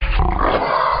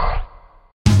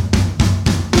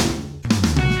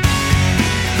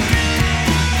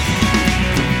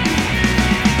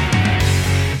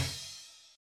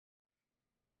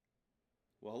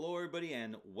everybody,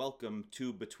 and welcome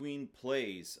to Between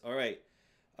Plays. All right,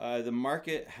 the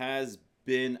market has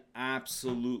been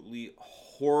absolutely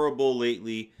horrible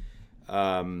lately.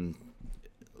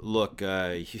 Look,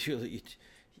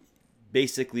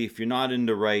 basically, if you're not in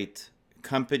the right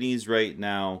companies right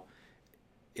now,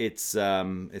 it's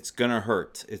gonna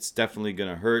hurt. It's definitely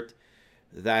gonna hurt.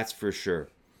 That's for sure.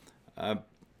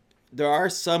 There are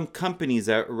some companies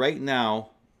that right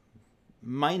now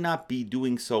might not be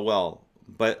doing so well,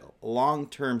 but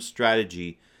long-term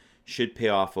strategy should pay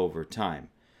off over time.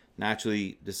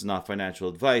 Naturally, this is not financial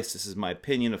advice. This is my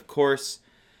opinion, of course.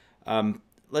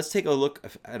 Let's take a look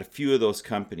at a few of those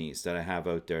companies that I have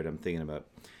out there that I'm thinking about.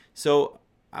 So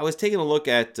I was taking a look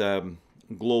at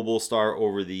Global Star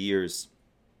over the years,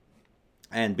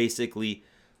 and basically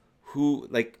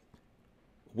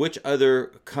which other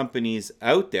companies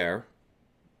out there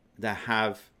that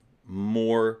have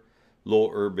more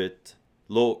low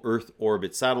Earth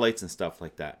orbit satellites and stuff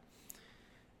like that.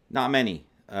 Not many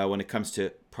when it comes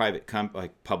to public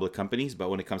companies, but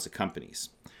when it comes to companies.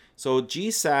 So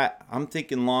GSAT, I'm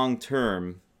thinking long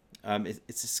term,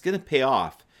 it's going to pay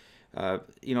off. They're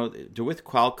with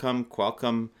Qualcomm.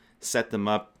 Qualcomm set them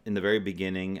up in the very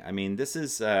beginning. I mean, this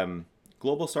is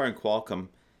Globalstar and Qualcomm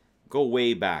go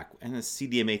way back, and it's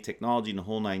CDMA technology and the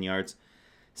whole 9 yards.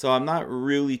 So I'm not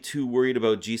really too worried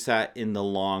about GSAT in the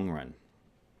long run.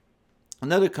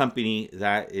 Another company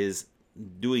that is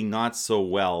doing not so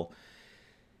well,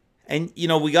 and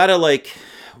we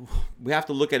have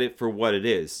to look at it for what it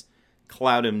is.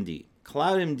 CloudMD.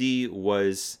 CloudMD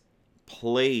was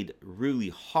played really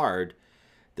hard.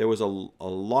 There was a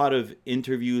lot of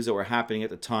interviews that were happening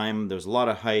at the time. There was a lot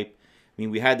of hype. I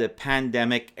mean, we had the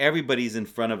pandemic. Everybody's in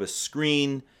front of a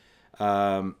screen.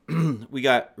 We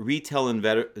got retail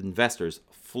investors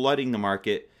flooding the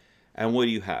market. And what do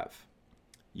you have?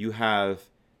 You have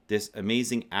this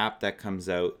amazing app that comes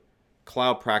out.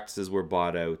 Cloud practices were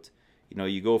bought out.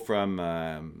 You go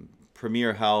from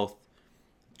Premier Health,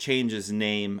 changes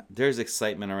name. There's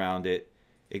excitement around it.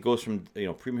 It goes from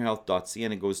premierhealth.ca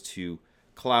and it goes to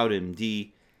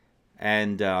CloudMD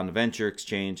and on the venture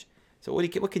exchange. So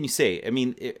what can you say? I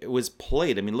mean, it was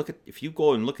played. I mean, if you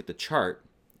go and look at the chart,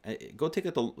 go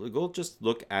just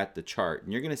look at the chart,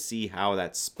 and you're going to see how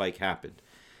that spike happened.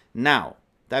 Now,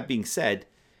 that being said,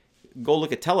 go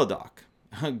look at Teladoc.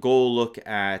 Go look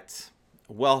at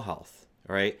Well Health.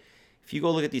 All right. If you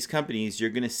go look at these companies, you're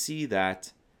going to see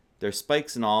that there's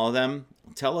spikes in all of them.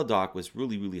 Teladoc was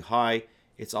really, really high.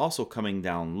 It's also coming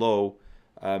down low.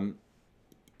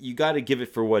 You got to give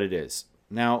it for what it is.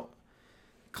 Now,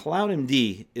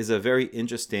 CloudMD is a very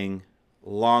interesting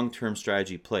long-term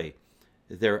strategy play.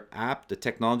 Their app, the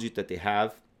technology that they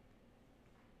have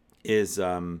is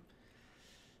there's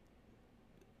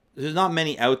not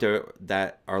many out there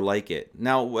that are like it.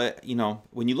 Now,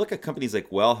 when you look at companies like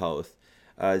Well Health,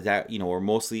 that are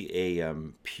mostly a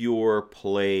pure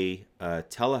play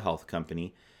telehealth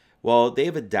company, well,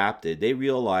 they've adapted. They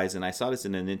realize, and I saw this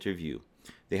in an interview,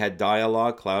 they had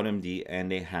Dialogue, CloudMD, and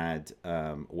they had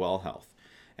Well Health.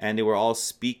 And they were all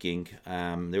speaking.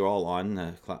 They were all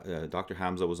on. Dr.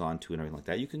 Hamza was on too and everything like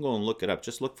that. You can go and look it up.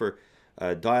 Just look for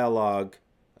Dialogue,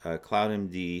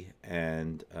 CloudMD,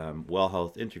 and Well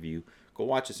Health interview. Go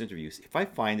watch this interview. If I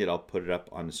find it, I'll put it up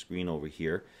on the screen over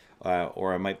here.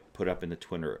 Or I might put up in the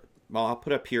Twitter. Well, I'll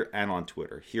put up here and on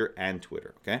Twitter. Here and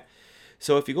Twitter, okay?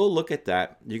 So if you go look at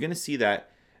that, you're going to see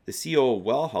that the CEO of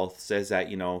Well Health says that,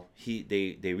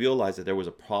 they realized that there was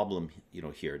a problem,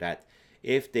 here. That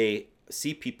if they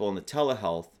see people in the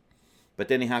telehealth, but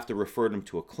then they have to refer them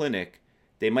to a clinic,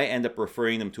 they might end up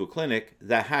referring them to a clinic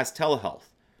that has telehealth.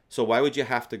 So why would you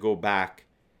have to go back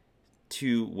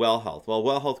to Well Health? Well,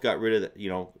 Well Health got rid of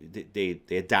they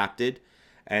adapted,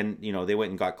 and they went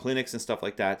and got clinics and stuff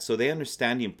like that. So they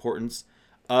understand the importance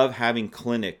of having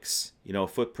clinics,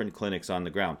 footprint clinics on the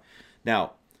ground.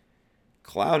 Now,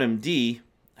 CloudMD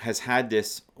has had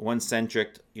this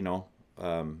one-centric,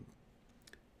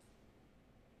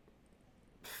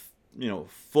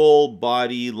 full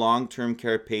body long-term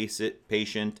care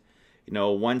patient,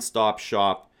 one-stop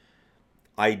shop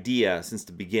idea since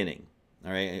the beginning.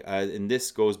 All right, and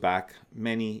this goes back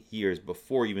many years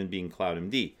before even being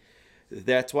CloudMD.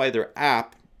 That's why their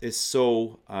app is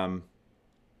so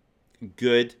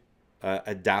good,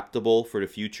 adaptable for the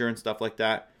future and stuff like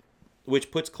that, which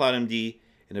puts CloudMD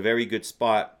in a very good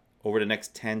spot over the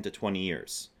next 10 to 20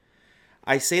 years.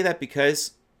 I say that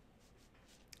because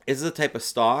it's the type of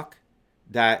stock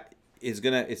that it's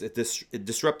a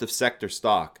disruptive sector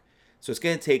stock. So it's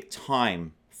going to take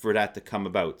time for that to come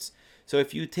about. So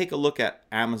if you take a look at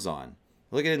Amazon,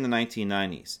 look at it in the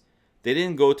 1990s. They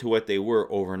didn't go to what they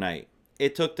were overnight.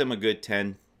 it took them a good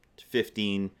 10,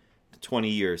 15, 20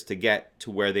 years to get to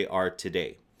where they are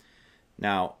today.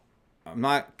 Now, I'm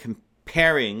not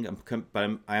comparing,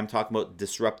 but I am talking about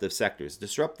disruptive sectors.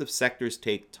 Disruptive sectors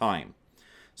take time.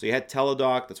 So you had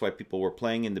Teladoc, that's why people were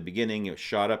playing in the beginning. It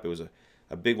shot up. It was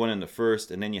a big one in the first,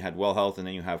 and then you had Well Health, and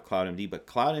then you have CloudMD. But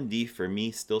CloudMD, for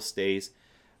me, still stays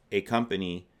a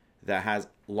company that has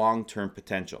long-term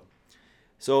potential.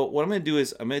 So what I'm going to do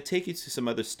is I'm going to take you to some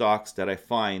other stocks that I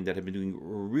find that have been doing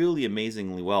really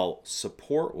amazingly well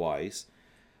support-wise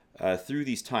through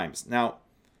these times. Now,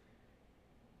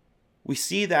 we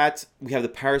see that we have the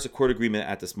Paris Accord Agreement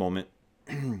at this moment,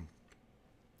 and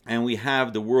we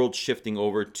have the world shifting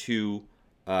over to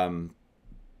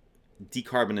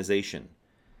decarbonization.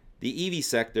 The EV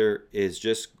sector is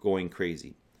just going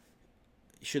crazy.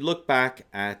 You should look back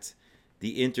at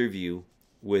the interview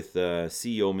with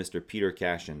CEO Mr. Peter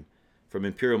Cashin from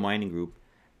Imperial Mining Group,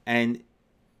 and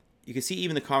you can see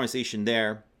even the conversation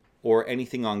there, or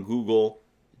anything on Google.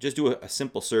 Just do a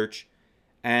simple search,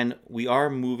 and we are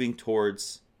moving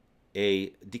towards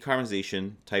a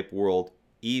decarbonization type world.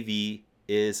 EV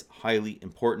is highly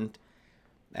important,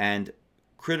 and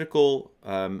critical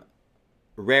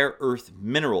rare earth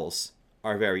minerals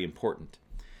are very important.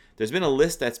 There's been a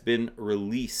list that's been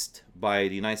released by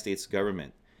the United States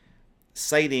government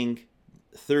citing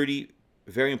 30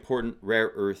 very important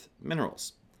rare earth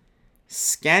minerals.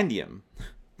 Scandium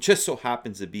just so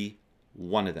happens to be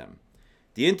one of them.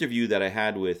 The interview that I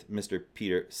had with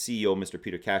CEO Mr.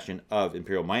 Peter Cashin of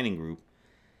Imperial Mining Group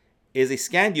is a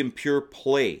scandium pure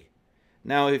play.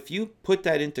 Now, if you put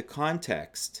that into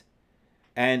context,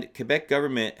 and Quebec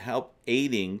government helped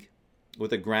aiding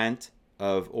with a grant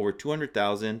of over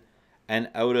 $200,000 and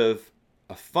out of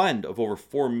a fund of over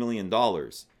 $4 million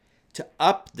to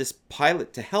up this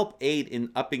pilot, to help aid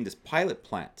in upping this pilot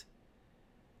plant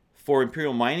for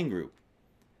Imperial Mining Group.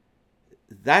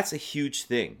 That's a huge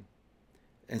thing.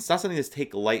 And it's not something that's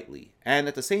taken lightly. And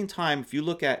at the same time, if you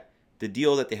look at the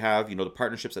deal that they have, the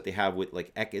partnerships that they have with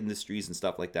like Eck Industries and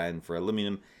stuff like that, and for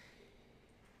aluminum,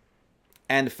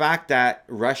 and the fact that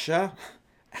Russia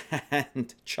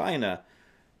and China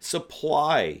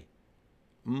supply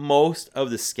most of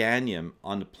the scandium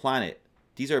on the planet.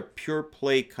 These are pure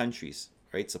play countries,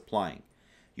 right, supplying.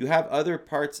 You have other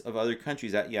parts of other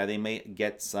countries that, they may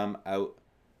get some out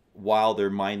while they're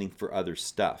mining for other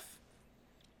stuff.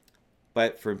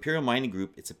 But for Imperial Mining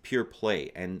Group, it's a pure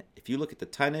play. And if you look at the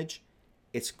tonnage,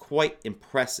 it's quite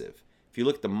impressive. If you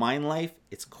look at the mine life,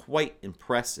 it's quite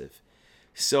impressive.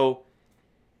 So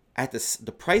at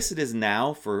the price it is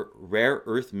now for rare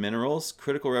earth minerals,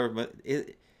 critical rare earth,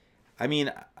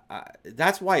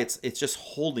 that's why it's just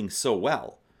holding so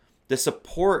well. The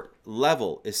support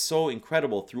level is so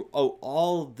incredible throughout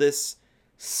all this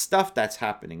stuff that's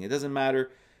happening. It doesn't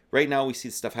matter. Right now we see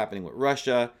stuff happening with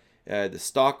Russia. The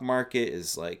stock market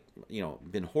is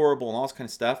been horrible and all this kind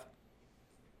of stuff.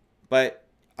 But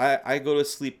I go to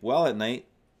sleep well at night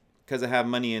because I have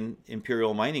money in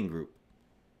Imperial Mining Group.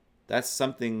 That's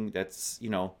something that's,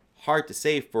 hard to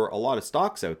say for a lot of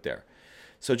stocks out there.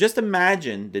 So just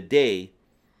imagine the day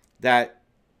that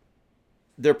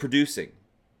they're producing.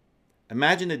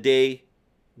 Imagine the day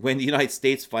when the United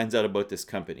States finds out about this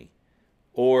company,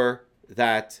 or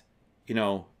that,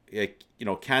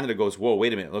 Canada goes, whoa,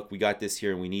 wait a minute, look, we got this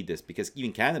here and we need this, because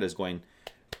even Canada is going,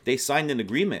 they signed an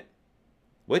agreement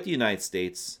with the United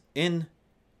States in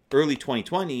early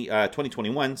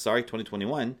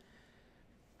 2021,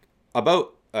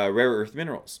 about rare earth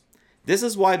minerals. This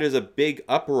is why there's a big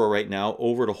uproar right now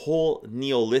over the whole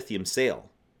Lithium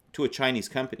sale to a Chinese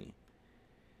company.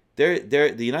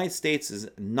 The United States is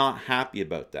not happy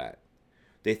about that.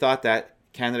 They thought that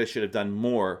Canada should have done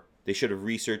more. They should have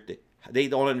researched it. They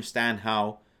don't understand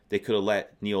how they could have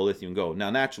let Lithium go. Now,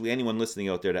 naturally, anyone listening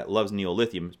out there that loves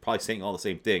Lithium is probably saying all the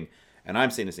same thing, and I'm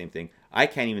saying the same thing. I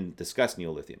can't even discuss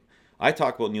Lithium. I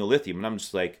talk about Lithium, and I'm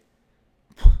just like,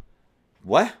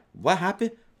 what? What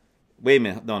happened? Wait a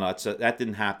minute. No, that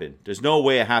didn't happen. There's no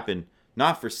way it happened.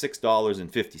 Not for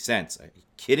 $6.50. Are you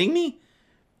kidding me?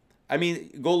 I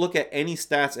mean, go look at any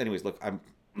stats. Anyways, look, I'm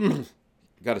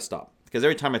got to stop. Because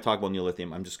every time I talk about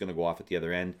Lithium, I'm just going to go off at the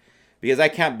other end. Because I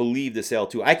can't believe the sale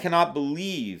too. I cannot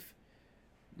believe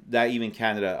that even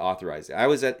Canada authorized it. I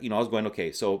was going,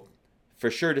 okay, so for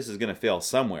sure this is going to fail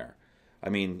somewhere. I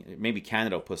mean, maybe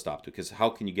Canada will put stop to it, because how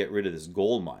can you get rid of this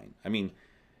gold mine? I mean,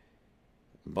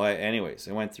 but anyways,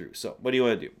 it went through. So what do you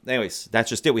want to do? Anyways, that's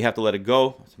just it. We have to let it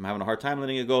go. I'm having a hard time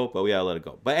letting it go, but we got to let it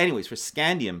go. But anyways, for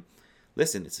scandium,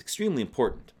 listen, it's extremely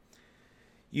important.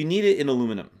 You need it in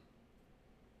aluminum.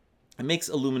 It makes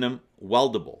aluminum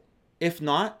weldable. If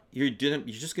not, you're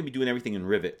just going to be doing everything in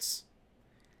rivets.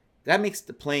 that makes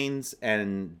the planes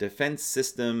and defense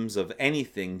systems of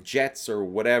anything, jets or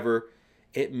whatever,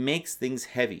 it makes things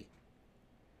heavy.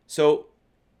 So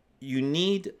you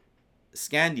need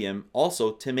scandium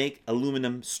also to make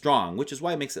aluminum strong, which is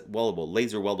why it makes it weldable,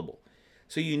 laser weldable.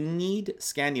 So you need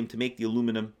scandium to make the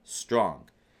aluminum strong.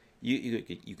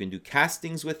 You can do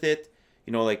castings with it.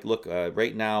 You know, like look,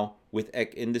 right now with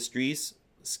Eck Industries,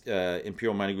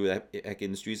 Imperial Mining Group Eck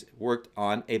Industries worked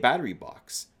on a battery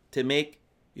box to make,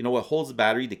 you know, what holds the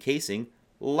battery, the casing,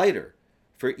 lighter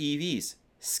for EVs.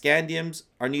 Scandiums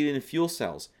are needed in fuel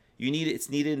cells. It's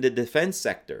needed in the defense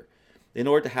sector in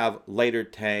order to have lighter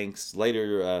tanks,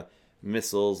 lighter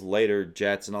missiles, lighter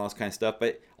jets, and all this kind of stuff,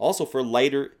 but also for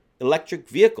lighter electric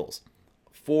vehicles,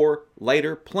 for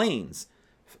lighter planes,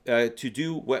 to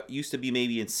do what used to be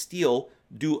maybe in steel,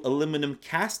 do aluminum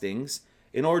castings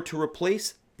in order to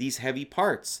replace these heavy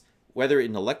parts, whether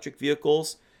in electric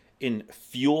vehicles, in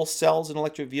fuel cells in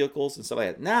electric vehicles, and stuff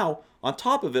like that. Now, on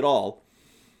top of it all,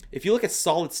 if you look at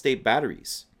solid state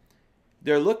batteries,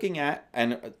 they're looking at,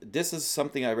 and this is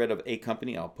something I read of a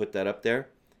company, I'll put that up there,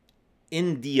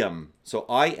 indium, so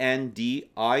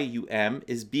INDIUM,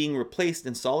 is being replaced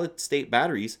in solid state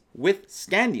batteries with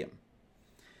scandium.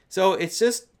 So it's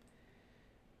just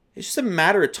a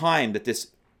matter of time that this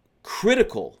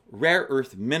critical rare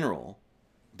earth mineral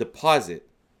deposit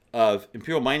of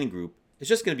Imperial Mining Group is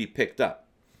just going to be picked up.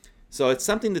 So it's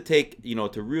something to take, you know,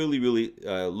 to really, really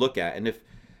look at. And if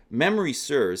memory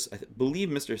serves, I believe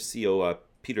Mr. CEO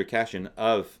Peter Cashin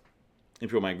of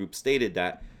Imperial Mining Group stated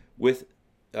that with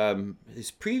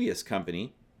his previous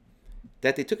company,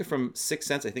 that they took it from 6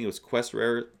 cents. I think it was Quest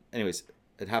Rare. Anyways,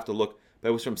 I'd have to look, but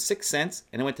it was from 6 cents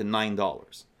and it went to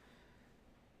 $9.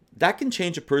 That can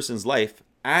change a person's life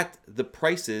at the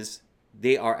prices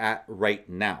they are at right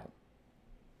now.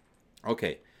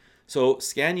 Okay, so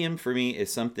scandium for me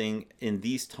is something in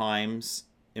these times,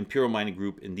 Imperial Mining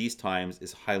Group in these times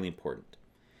is highly important.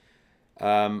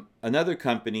 Another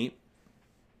company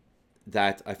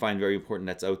that I find very important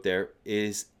that's out there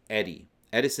is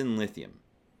Edison Lithium.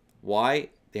 Why?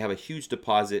 They have a huge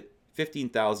deposit,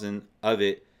 15,000 of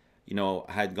it, you know,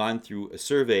 had gone through a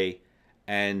survey,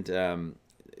 and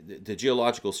the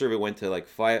geological survey went to like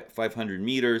 500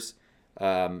 meters,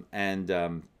 and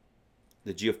the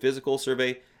geophysical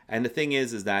survey. And the thing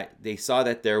is that they saw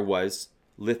that there was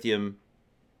lithium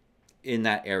in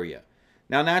that area.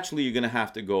 Now, naturally, you're going to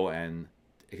have to go and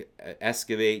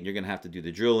excavate, and you're going to have to do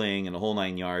the drilling and the whole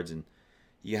 9 yards, and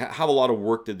you have a lot of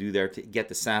work to do there to get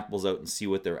the samples out and see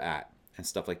what they're at and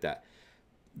stuff like that.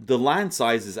 The land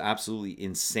size is absolutely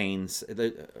insane.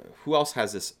 Who else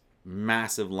has this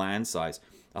massive land size?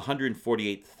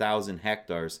 148,000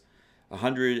 hectares,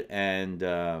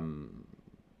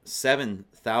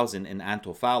 107,000 in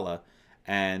Antofalla,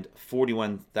 and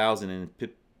 41,000 in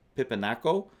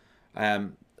Pipanaco.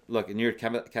 Look, near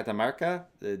Catamarca,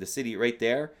 the city right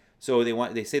there. So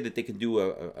they say that they can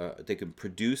do they can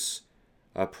produce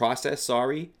a process,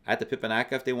 at the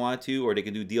Pipanaca if they want to, or they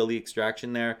can do DLE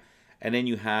extraction there. And then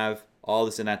you have all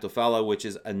this in Antofalla, which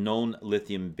is a known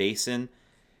lithium basin.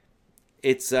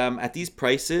 It's at these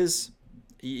prices,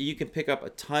 you can pick up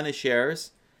a ton of shares,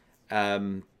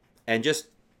 and just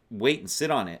wait and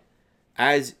sit on it,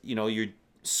 as you know you're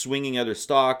swinging other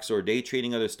stocks or day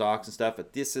trading other stocks and stuff.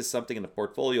 But this is something in the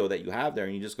portfolio that you have there,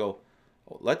 and you just go,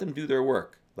 oh, let them do their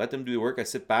work. Let them do the work. I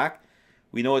sit back.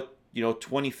 We know it.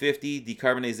 2050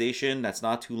 decarbonization. That's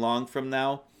not too long from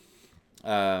now.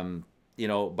 By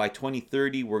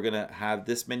 2030, we're gonna have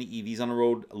this many EVs on the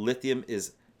road. Lithium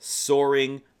is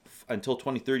soaring until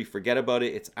 2030. Forget about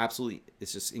it. It's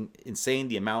just insane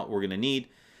the amount we're gonna need.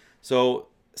 So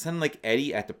something like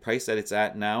Eddy at the price that it's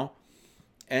at now,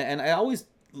 and I always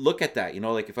look at that.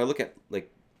 Like if I look at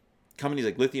like companies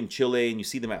like Lithium Chile, and you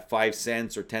see them at 5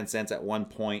 cents or 10 cents at one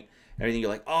point, everything,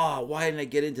 you're like, oh, why didn't I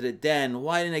get into it then?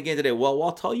 Why didn't I get into it? Well,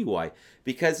 I'll tell you why.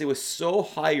 Because it was so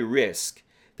high risk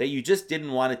that you just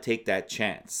didn't want to take that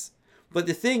chance. But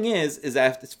the thing is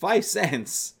that if it's 5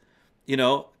 cents,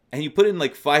 and you put in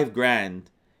like $5,000,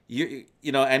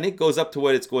 and it goes up to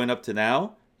what it's going up to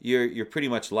now, you're pretty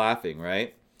much laughing,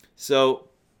 right? So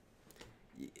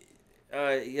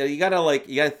you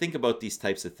gotta think about these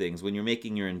types of things when you're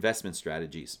making your investment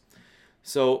strategies.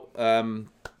 So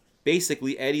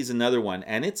basically, Eddy's another one,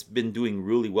 and it's been doing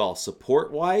really well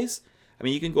support wise. I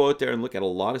mean, you can go out there and look at a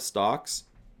lot of stocks,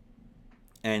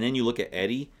 and then you look at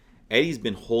Eddy. Eddy's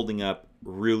been holding up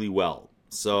really well.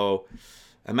 So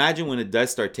imagine when it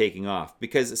does start taking off,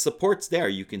 because support's there.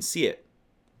 You can see it.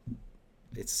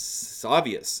 It's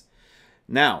obvious.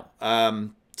 Now,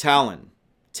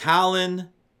 Talon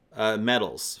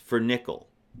metals for nickel.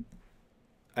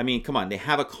 I mean, come on, they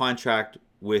have a contract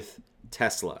with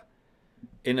Tesla.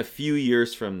 In a few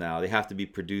years from now, they have to be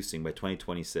producing by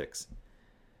 2026.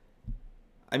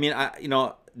 I mean,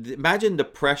 imagine the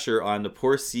pressure on the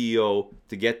poor CEO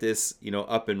to get this,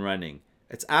 up and running.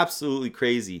 It's absolutely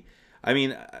crazy. I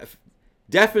mean,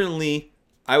 definitely,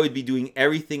 I would be doing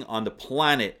everything on the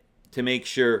planet to make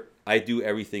sure I do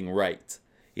everything right.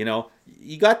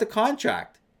 You got the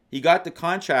contract. You got the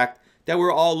contract that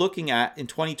we're all looking at in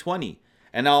 2020.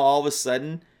 And now all of a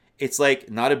sudden, it's like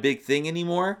not a big thing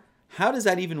anymore. How does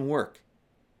that even work?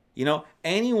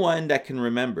 Anyone that can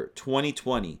remember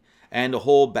 2020 and the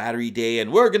whole battery day,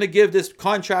 and we're going to give this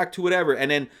contract to whatever. And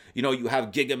then, you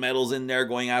have Giga Metals in there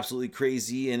going absolutely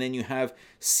crazy. And then you have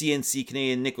CNC,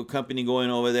 Canadian Nickel Company, going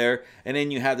over there. And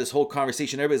then you have this whole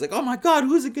conversation. Everybody's like, oh my God,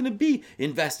 who's it going to be?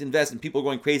 Invest. And people are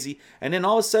going crazy. And then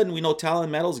all of a sudden, we know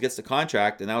Talon Metals gets the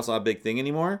contract, and now it's not a big thing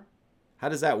anymore. How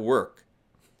does that work?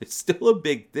 It's still a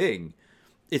big thing.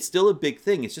 It's still a big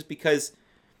thing. It's just because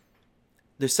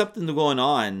there's something going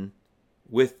on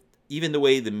with even the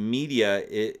way the media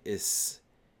is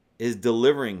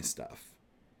delivering stuff.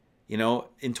 In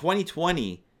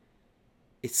 2020,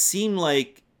 it seemed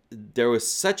like there was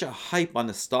such a hype on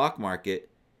the stock market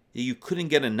that you couldn't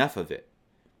get enough of it.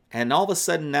 And all of a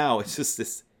sudden now, it's just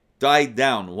this died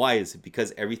down. Why? Is it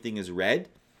because everything is red?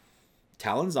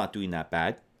 Talon's not doing that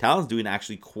bad. Talon's doing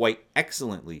actually quite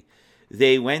excellently.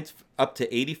 They went up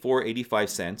to 84, 85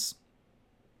 cents.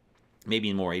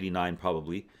 Maybe more, 89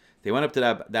 probably. They went up to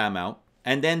that amount.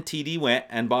 And then TD went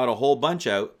and bought a whole bunch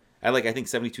out at I think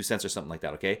 72 cents or something like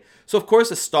that, okay? So, of course,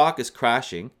 the stock is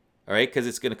crashing, all right, because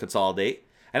it's going to consolidate.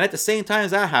 And at the same time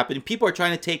as that happened, people are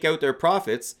trying to take out their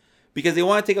profits because they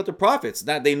want to take out their profits.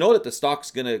 Now, they know that the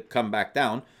stock's going to come back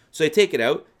down, so they take it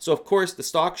out. So, of course, the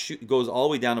stock goes all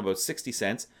the way down to about 60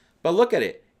 cents. But look at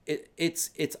it.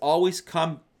 It's always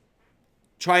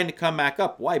trying to come back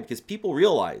up. Why? Because people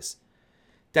realize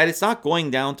that it's not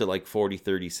going down to 40,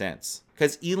 30 cents.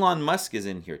 Because Elon Musk is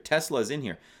in here. Tesla is in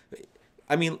here.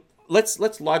 I mean,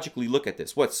 let's logically look at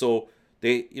this. So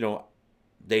they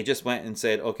just went and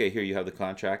said, okay, here you have the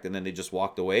contract, and then they just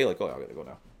walked away oh, I gotta go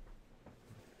now.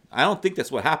 I don't think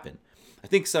that's what happened. I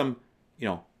think some,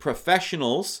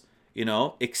 professionals,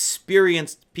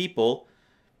 experienced people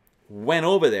went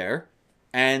over there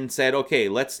and said, okay,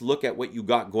 let's look at what you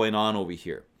got going on over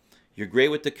here. You're great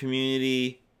with the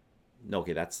community.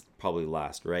 Okay, that's probably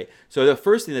last, right? So the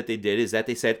first thing that they did is that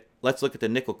they said, let's look at the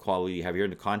nickel quality you have here in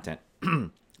the content,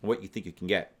 what you think you can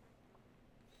get.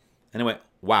 And I went,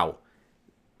 wow,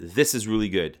 this is really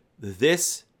good.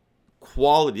 This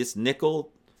quality, this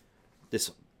nickel,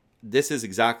 this is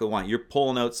exactly what I want. You're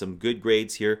pulling out some good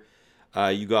grades here.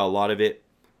 You got a lot of it.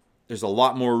 There's a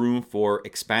lot more room for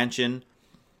expansion.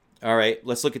 All right,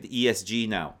 let's look at the ESG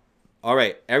now. All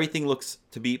right, everything looks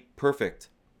to be perfect.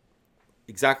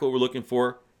 Exactly what we're looking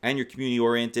for, and you're community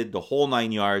oriented, the whole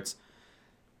 9 yards.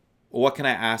 What can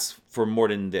I ask for more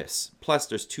than this? Plus,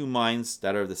 there's 2 mines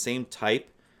that are the same type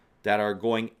that are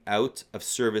going out of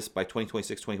service by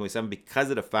 2026, 2027 because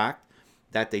of the fact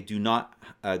that they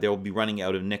will be running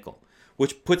out of nickel,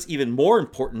 which puts even more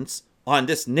importance on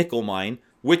this nickel mine,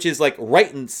 which is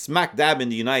right in smack dab in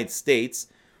the United States,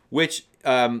 which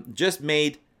just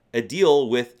made a deal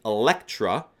with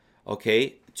Electra,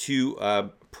 okay,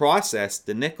 to process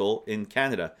the nickel in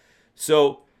Canada.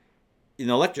 So in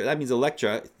Electra, that means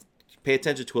Electra, pay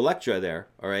attention to Electra there,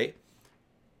 all right?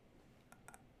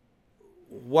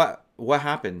 What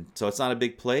happened? So it's not a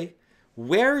big play?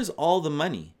 Where's all the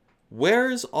money?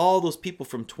 Where's all those people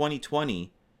from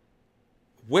 2020?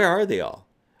 Where are they all?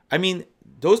 I mean,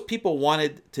 those people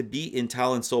wanted to be in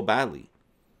Talon so badly.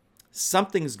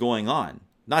 Something's going on.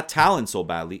 Not Talon so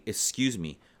badly, excuse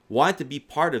me. Wanted to be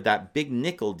part of that big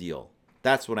nickel deal.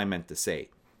 That's what I meant to say.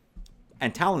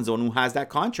 And Talon's the one who has that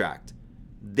contract.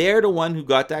 They're the one who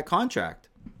got that contract.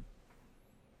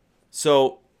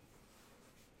 So,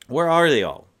 where are they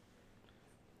all?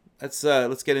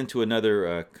 Let's get into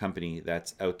another company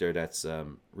that's out there that's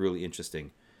really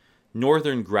interesting.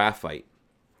 Northern Graphite.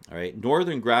 All right,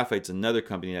 Northern Graphite's another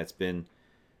company that's been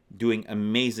doing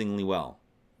amazingly well.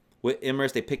 With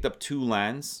Imerys, they picked up 2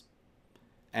 lands,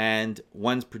 and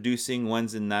one's producing,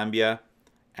 one's in Nambia,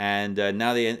 and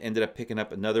now they ended up picking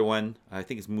up another one. I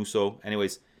think it's Muso.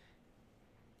 Anyways,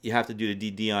 you have to do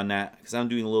the DD on that because I'm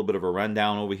doing a little bit of a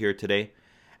rundown over here today.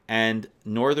 And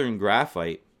Northern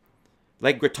Graphite,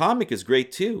 Gratomic is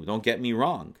great too, don't get me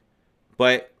wrong.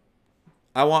 But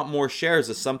I want more shares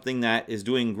of something that is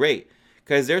doing great.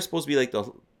 Because they're supposed to be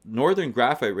the Northern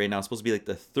Graphite right now is supposed to be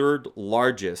the 3rd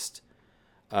largest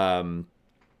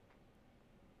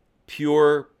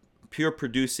pure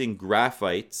producing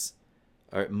graphites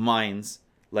or mines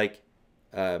like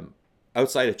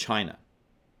outside of China.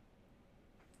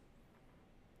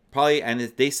 Probably, and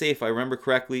they say, if I remember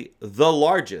correctly, the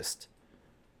largest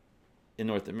in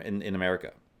in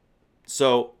America.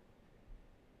 So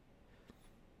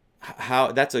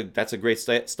how that's a great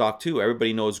stock too.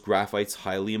 Everybody knows graphite's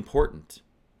highly important.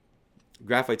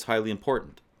 Graphite's highly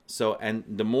important. So, and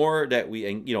the more that we,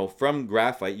 and from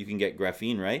graphite you can get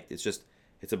graphene, right? It's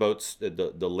about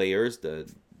the layers,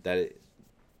 it's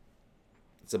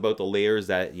about the layers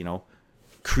that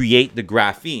create the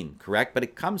graphene, correct? But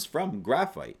it comes from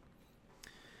graphite.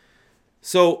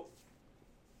 So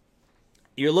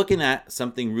you're looking at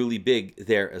something really big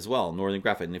there as well, Northern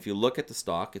Graphite. And if you look at the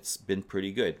stock, it's been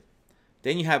pretty good.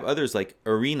 Then you have others like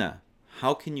Arena.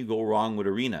 How can you go wrong with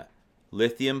Arena?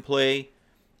 Lithium play,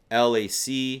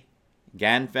 LAC,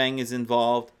 Ganfeng is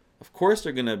involved. Of course,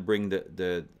 they're going to bring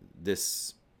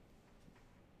this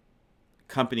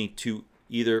company to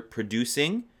either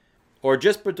producing, or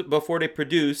just before they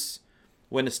produce,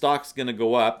 when the stock's going to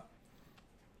go up,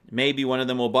 maybe one of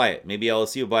them will buy it. Maybe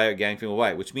LLC will buy it, Ganfeng will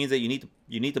buy it, which means that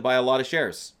you need to buy a lot of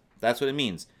shares. That's what it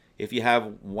means. If you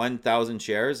have 1,000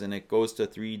 shares and it goes to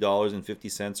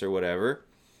 $3.50 or whatever,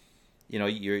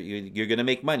 you're going to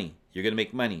make money. You're going to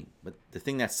make money. But the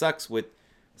thing that sucks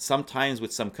sometimes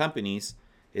with some companies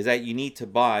is that you need to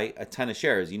buy a ton of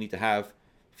shares. You need to have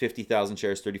 50,000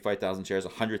 shares, 35,000 shares,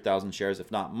 100,000 shares,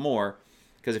 if not more,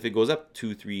 because if it goes up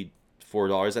 $2, $3,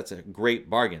 $4, that's a great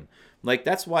bargain. Like,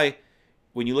 that's why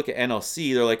when you look at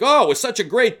NLC, they're like, oh, it's such a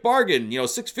great bargain,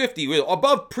 $6.50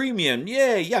 above premium.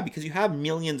 Yeah, because you have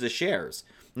millions of shares.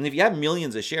 And if you have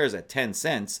millions of shares at 10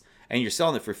 cents and you're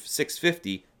selling it for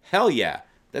 $6.50, hell yeah,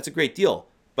 that's a great deal.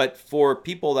 But for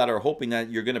people that are hoping that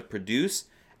you're going to produce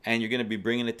and you're going to be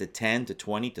bringing it to $10 to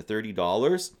 $20 to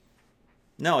 $30,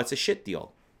 no, it's a shit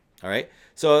deal. All right?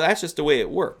 So that's just the way it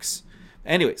works.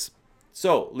 Anyways,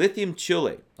 so Lithium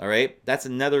Chile, all right? That's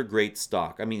another great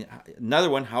stock. I mean, another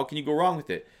one, how can you go wrong with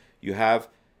it? You have,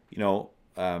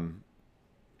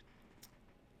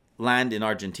 land in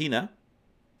Argentina,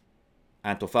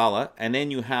 Antofalla, and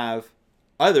then you have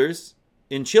others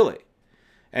in Chile.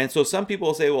 And so some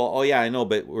people say, well, oh yeah, I know,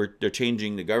 but they're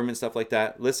changing the government, stuff like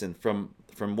that. Listen, from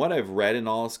what I've read and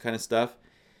all this kind of stuff,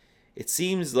 it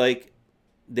seems like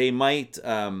they might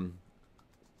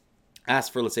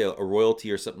ask for, let's say, a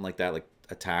royalty or something like that, like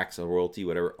a tax, a royalty,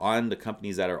 whatever, on the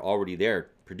companies that are already there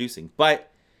producing. But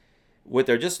what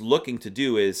they're just looking to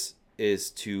do is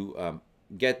to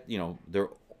get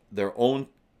their own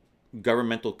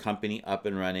governmental company up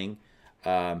and running.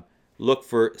 Look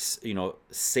for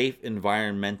safe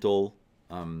environmental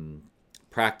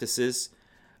practices,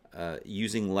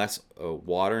 using less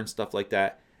water and stuff like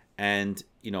that, and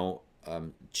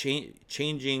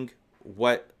changing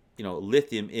what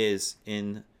lithium is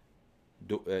in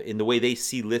the way they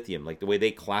see lithium, like the way they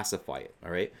classify it.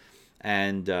 All right,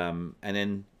 and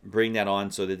then bring that on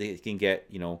so that they can get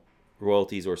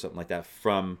royalties or something like that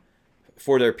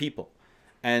for their people.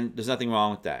 And there's nothing wrong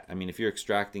with that. I mean, if you're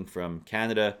extracting from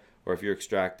Canada, or if you're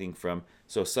extracting from,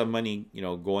 so some money,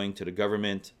 going to the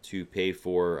government to pay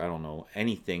for, I don't know,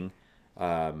 anything,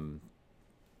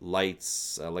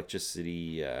 lights,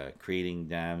 electricity, creating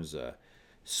dams,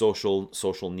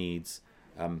 social needs,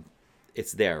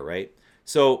 it's there, right?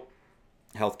 So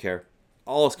healthcare,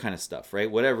 all this kind of stuff, right?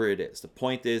 Whatever it is. The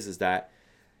point is that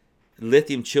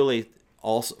Lithium Chile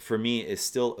also, for me, is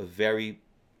still a very,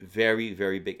 very,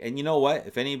 very big. And you know what?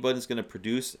 If anybody's going to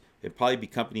produce, it'd probably be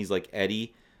companies like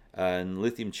Eddy and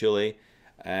Lithium Chile.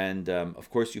 And of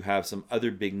course, you have some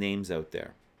other big names out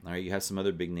there. All right, you have some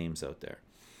other big names out there.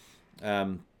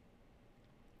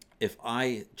 If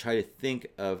I try to think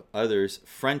of others,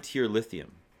 Frontier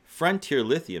Lithium,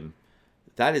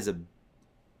 that is a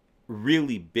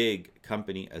really big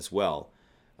company as well.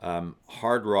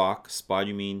 Hard Rock,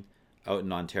 spodumene out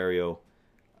in Ontario.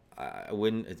 I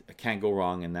can't go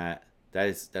wrong in that.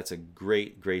 That's a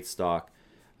great stock.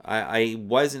 I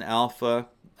was in Alpha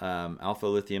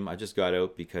Lithium. I just got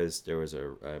out because there was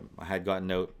I had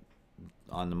gotten out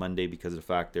on the Monday because of the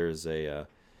fact there's a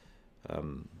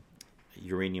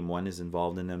uranium 1 is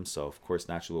involved in them. So of course,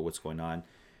 naturally, what's going on,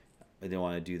 I didn't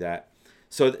want to do that.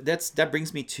 So that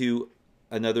brings me to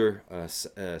another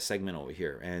segment over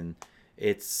here, and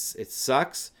it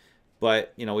sucks,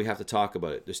 but we have to talk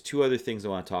about it. There's two other things I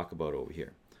want to talk about over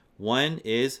here. One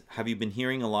is, have you been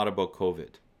hearing a lot about COVID?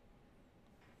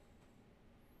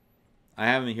 I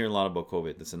haven't been hearing a lot about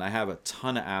COVID. Listen, I have a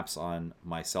ton of apps on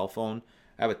my cell phone.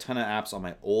 I have a ton of apps on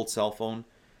my old cell phone,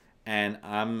 and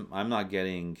I'm not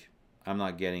getting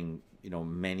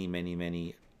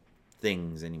many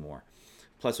things anymore.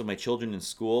 Plus, with my children in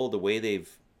school, the way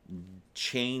they've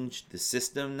changed the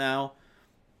system now.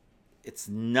 It's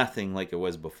nothing like it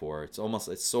was before. It's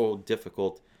so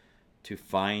difficult to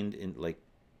find in like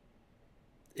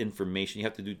information. You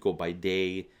have to go by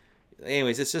day.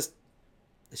 Anyways, it's just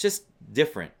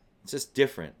different. It's just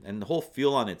different, and the whole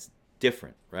feel on it's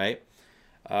different, right?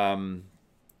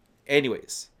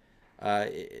 Anyways,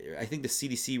 I think the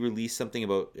CDC released something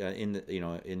about in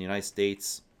the United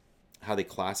States how they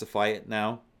classify it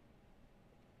now,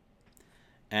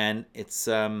 and it's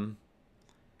I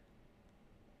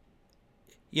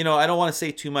don't want to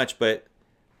say too much, but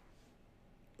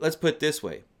let's put it this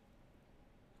way: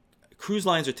 cruise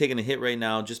lines are taking a hit right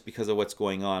now just because of what's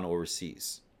going on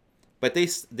overseas. But they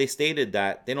stated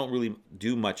that they don't really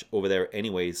do much over there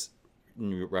anyways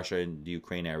in Russia and the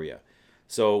Ukraine area.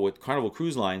 So with Carnival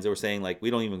Cruise Lines, they were saying like,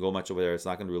 we don't even go much over there. It's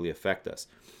not going to really affect us.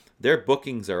 Their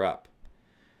bookings are up.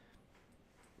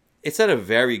 It's at a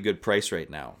very good price right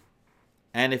now.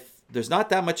 And if there's not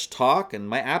that much talk and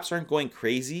my apps aren't going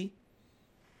crazy,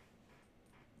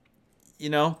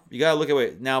 you got to look at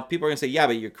it. Now, people are going to say, yeah,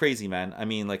 but you're crazy, man. I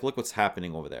mean, like, look what's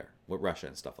happening over there with Russia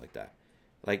and stuff like that.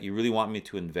 Like, you really want me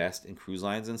to invest in cruise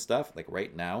lines and stuff, like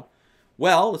right now?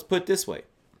 Well, let's put it this way.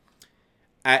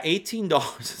 At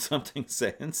 $18 and something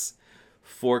cents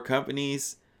for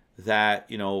companies that,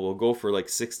 will go for like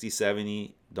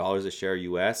 $60, $70 a share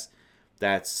US,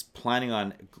 that's planning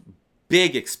on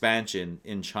big expansion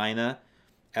in China,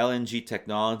 LNG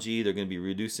technology, they're going to be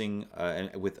reducing,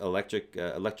 with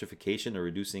electrification, they're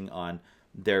reducing on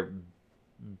their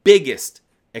biggest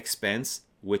expense,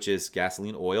 which is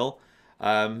gasoline, oil.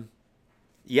 For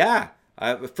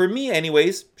me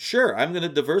anyways, sure, I'm going to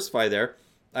diversify there.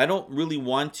 I don't really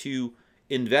want to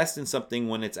invest in something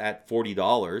when it's at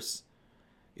 $40.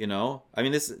 I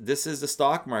mean, this is the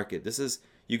stock market.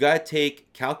 You got to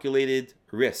take calculated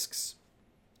risks.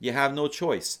 You have no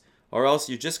choice, or else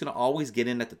you're just going to always get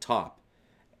in at the top.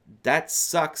 That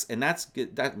sucks, and that's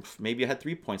good. That maybe I had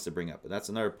 3 points to bring up, but that's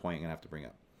another point I'm going to have to bring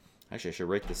up. Actually, I should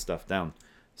write this stuff down.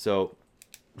 So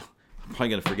I'm probably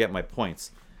going to forget my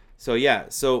points. So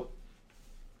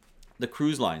the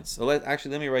cruise lines. So let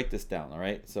me write this down, all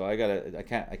right? So I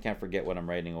can't forget what I'm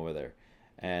writing over there.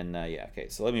 And okay.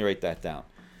 So let me write that down.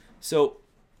 So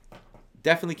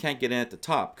definitely can't get in at the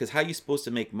top, because how are you supposed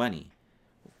to make money?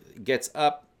 It gets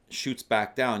up, shoots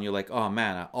back down. You're like, oh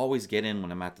man, I always get in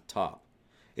when I'm at the top.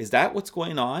 Is that what's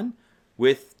going on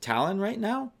with Talon right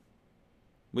now?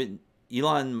 With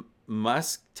Elon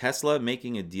Musk, Tesla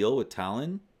making a deal with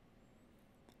Talon?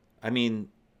 I mean,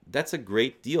 that's a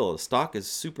great deal. The stock is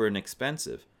super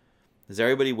inexpensive. Is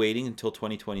everybody waiting until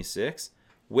 2026?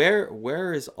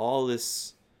 Where is all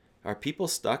this? Are people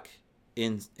stuck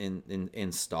in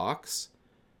stocks?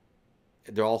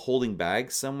 They're all holding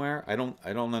bags somewhere. I don't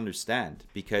understand,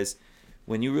 because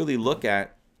when you really look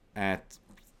at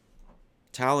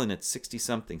Talon at 60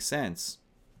 something cents,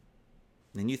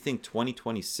 and you think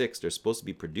 2026 they're supposed to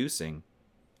be producing.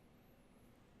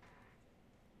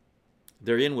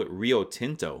 They're in with Rio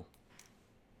Tinto.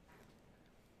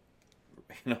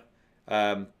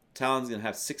 Talon's going to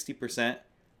have 60%.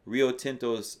 Rio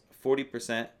Tinto's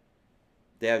 40%.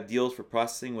 They have deals for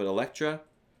processing with Electra.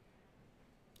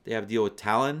 They have a deal with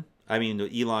Talon.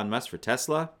 With Elon Musk for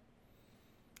Tesla.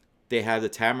 They have the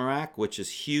Tamarack, which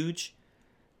is huge.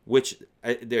 Which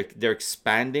they're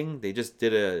expanding. They just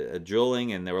did a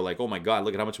drilling, and they were like, oh my God,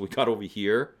 look at how much we got over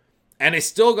here. And they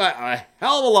still got a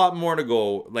hell of a lot more to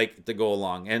go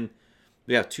along. And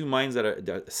we have two mines that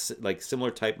are like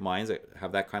similar type mines that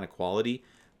have that kind of quality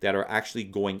that are actually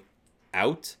going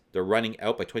out. They're running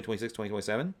out by 2026,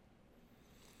 2027.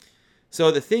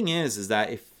 So the thing is that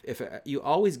if you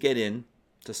always get in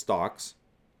to stocks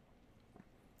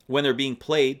when they're being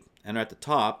played and are at the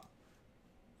top,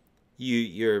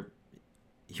 you're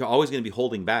always going to be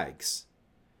holding bags.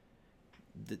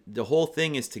 The whole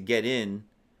thing is to get in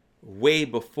way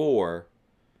before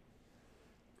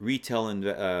retail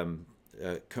and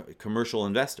commercial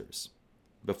investors,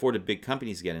 before the big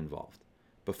companies get involved,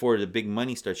 before the big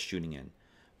money starts shooting in,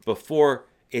 before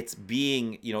it's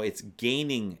being, it's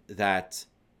gaining that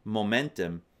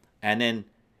momentum, and then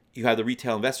you have the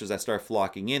retail investors that start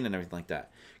flocking in and everything like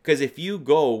that. Because if you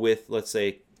go with, let's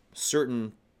say,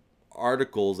 certain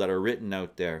articles that are written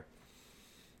out there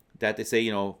that they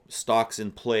say, stocks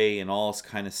in play and all this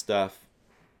kind of stuff,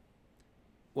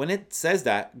 when it says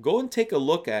that, go and take a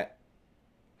look at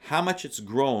how much it's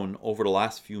grown over the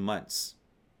last few months.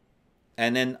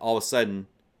 And then all of a sudden,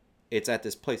 it's at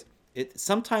this place.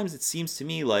 Sometimes it seems to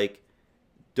me like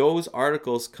those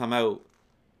articles come out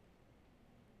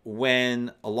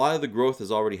when a lot of the growth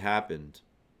has already happened.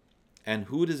 And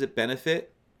who does it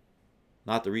benefit?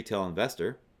 Not the retail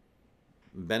investor.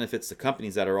 benefits the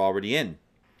companies that are already in.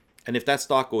 And if that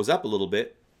stock goes up a little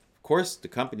bit, of course, the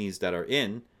companies that are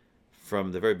in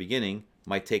from the very beginning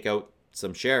might take out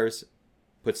some shares,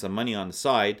 put some money on the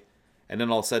side, and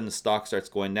then all of a sudden the stock starts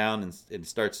going down and it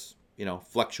starts,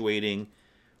 fluctuating,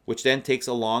 which then takes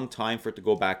a long time for it to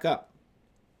go back up.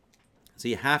 So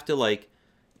you have to like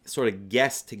sort of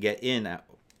guess to get in at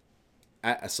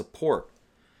a support.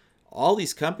 All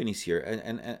these companies here,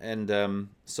 and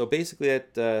so basically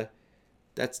that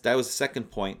was the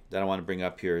second point that I want to bring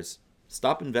up here is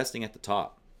stop investing at the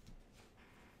top.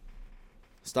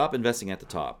 Stop investing at the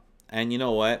top. And you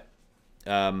know what?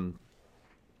 And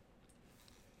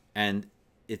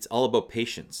it's all about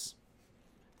patience.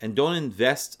 And don't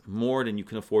invest more than you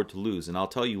can afford to lose. And I'll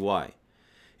tell you why.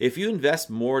 If you invest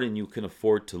more than you can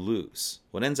afford to lose,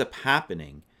 what ends up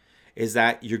happening is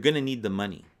that you're going to need the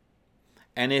money.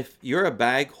 And if you're a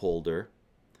bag holder,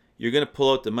 you're going to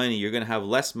pull out the money. You're going to have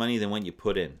less money than what you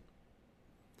put in.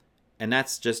 And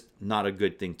that's just not a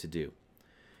good thing to do.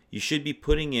 You should be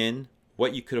putting in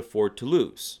what you could afford to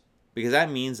lose, because that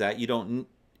means that you don't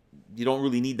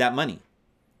really need that money.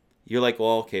 You're like,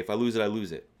 well, okay, if I lose it, I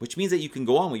lose it, which means that you can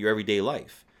go on with your everyday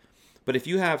life. But if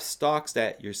you have stocks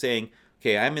that you're saying,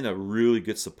 okay, I'm in a really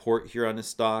good support here on this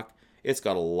stock, it's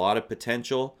got a lot of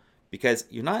potential, because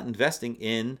you're not investing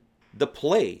in the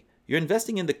play, you're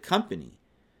investing in the company.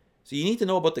 So you need to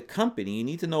know about the company. You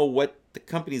need to know what the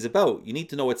company is about. You need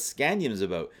to know what scandium is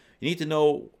about. You need to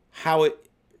know how it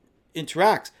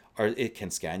interacts. Can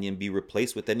scandium be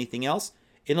replaced with anything else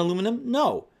in aluminum?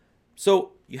 No.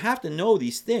 So you have to know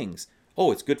these things.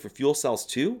 Oh, it's good for fuel cells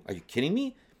too? Are you kidding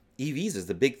me? EVs is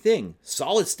the big thing.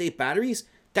 Solid state batteries?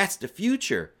 That's the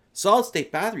future. Solid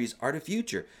state batteries are the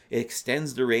future. It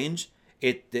extends the range.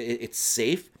 It's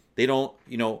safe. They don't,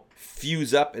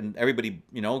 fuse up and everybody,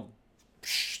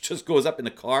 just goes up in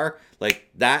the car like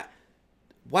that.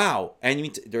 Wow. And you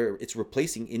mean it's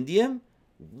replacing indium?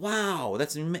 Wow,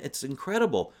 it's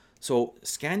incredible. So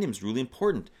scandium is really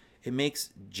important. It makes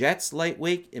jets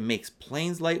lightweight. It makes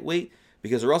planes lightweight,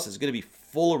 because or else it's going to be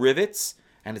full of rivets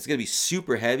and it's going to be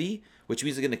super heavy, which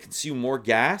means it's going to consume more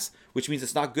gas, which means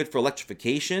it's not good for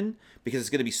electrification because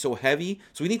it's going to be so heavy.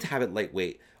 So we need to have it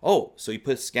lightweight. Oh, so you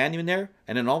put scandium in there,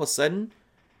 and then all of a sudden,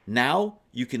 now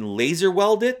you can laser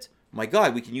weld it. My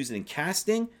God, we can use it in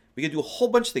casting. We can do a whole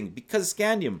bunch of things because of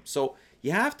scandium. So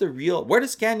you have to where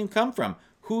does scandium come from?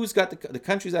 Who's got the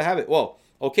countries that have it? Well,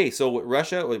 okay, so with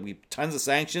Russia, we tons of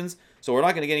sanctions, so we're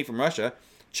not going to get any from Russia.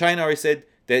 China already said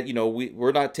that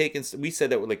we're not taking. We said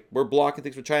that we're blocking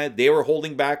things from China. They were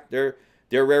holding back their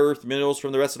rare earth minerals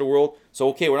from the rest of the world. So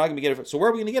okay, we're not going to get it. So where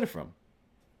are we going to get it from?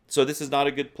 So this is not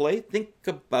a good play. Think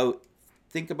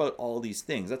about all these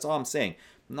things. That's all I'm saying.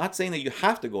 I'm not saying that you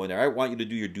have to go in there. I want you to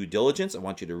do your due diligence. I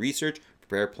want you to research,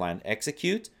 prepare, plan,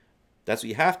 execute. That's what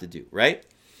you have to do, right?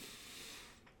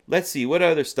 Let's see, what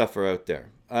other stuff are out there?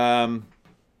 Now,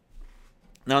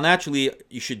 naturally,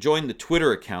 you should join the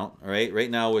Twitter account, all right? Right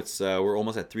now, we're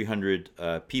almost at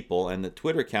 300 people, and the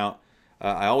Twitter account,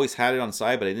 I always had it on the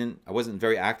side, but I wasn't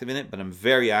very active in it, but I'm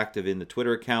very active in the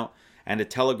Twitter account, and the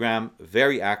Telegram,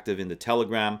 very active in the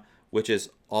Telegram, which is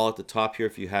all at the top here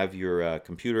if you have your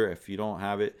computer. If you don't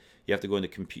have it, you have to go into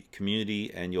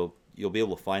community, and you'll be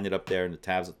able to find it up there in the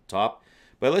tabs at the top.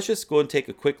 But let's just go and take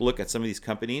a quick look at some of these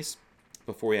companies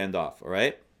before we end off, all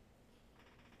right?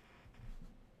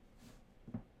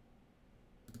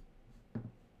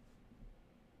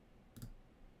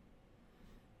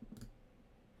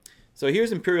 So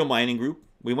here's Imperial Mining Group.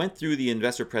 We went through the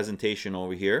investor presentation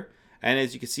over here, and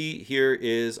as you can see, here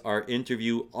is our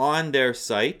interview on their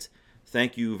site.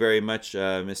 Thank you very much,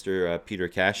 Mr. Peter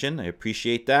Cashin. I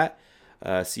appreciate that.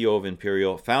 CEO of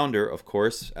Imperial, founder, of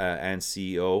course, and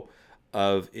CEO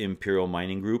of Imperial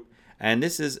Mining Group. And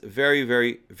this is very,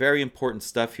 very, very important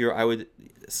stuff here. I would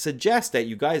suggest that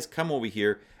you guys come over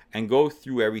here and go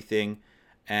through everything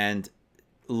and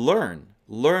learn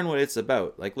what it's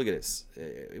about. Like, look at this.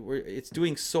 It's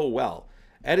doing so well.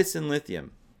 Edison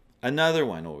Lithium, another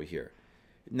one over here.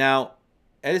 Now,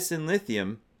 Edison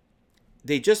Lithium,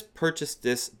 they just purchased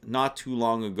this not too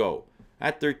long ago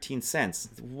at 13 cents.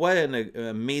 What an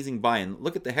amazing buy-in.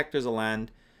 Look at the hectares of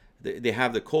land. They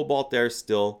have the cobalt there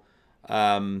still.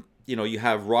 You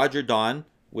have Roger Don,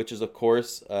 which is, of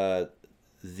course,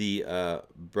 the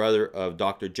brother of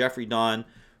Dr. Jeffrey Don,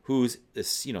 who's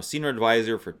senior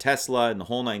advisor for Tesla and the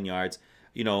whole nine yards.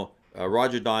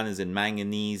 Roger Don is in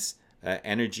Manganese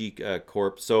Energy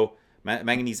Corp. So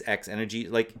Manganese X Energy.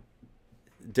 Like,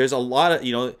 there's a lot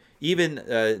of even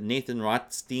Nathan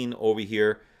Rothstein over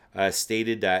here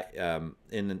stated that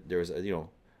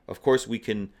of course we're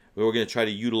going to try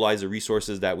to utilize the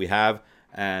resources that we have.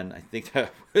 And I think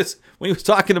that was when he was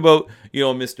talking about,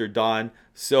 Mr. Don.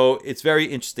 So it's very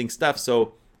interesting stuff.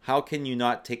 So how can you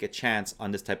not take a chance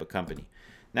on this type of company?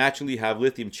 Naturally, you have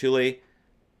Lithium Chile.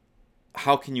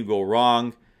 How can you go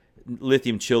wrong?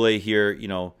 Lithium Chile here,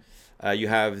 you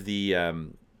have the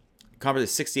compared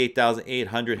to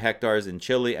 68,800 hectares in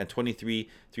Chile and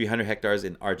 23,300 hectares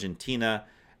in Argentina,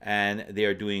 and they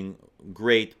are doing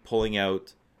great, pulling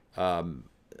out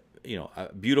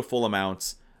beautiful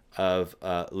amounts of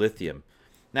lithium.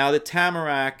 Now the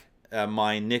Tamarack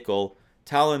mine nickel,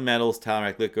 Talon Metals,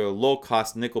 Tamarack nickel,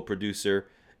 low-cost nickel producer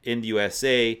in the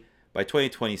USA by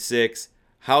 2026.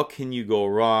 How can you go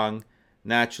wrong?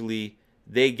 Naturally,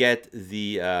 they get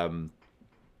the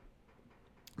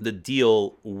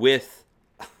deal with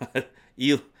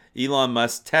Elon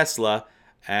Musk Tesla,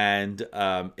 and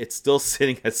it's still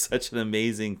sitting at such an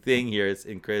amazing thing here. It's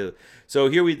incredible. So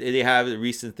here they have a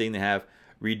recent thing. They have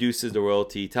reduces the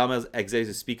royalty. Talon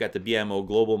executives speak at the BMO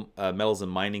Global Metals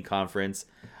and Mining Conference.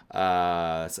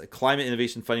 Climate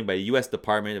innovation funding by the U.S.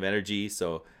 Department of Energy.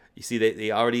 So you see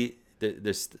they already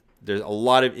there's a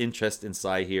lot of interest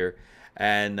inside here.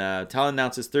 And Talon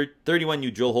announces 31 new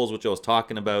drill holes, which I was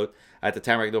talking about at the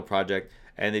Tamarack Nickel project,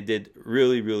 and they did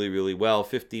really, really, really well.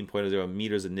 15.0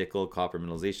 meters of nickel, copper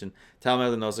mineralization.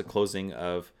 Talon announced the closing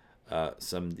of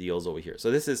some deals over here.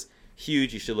 So this is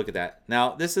huge. You should look at that.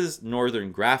 Now, this is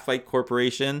Northern Graphite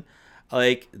Corporation.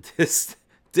 Like this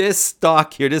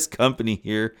stock here, this company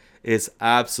here is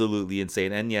absolutely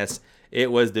insane. And yes, it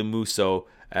was the Muso,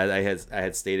 as I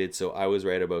had stated. So I was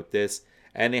right about this.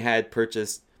 And they had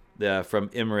purchased from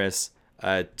Imerys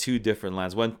 2 different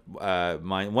lands, one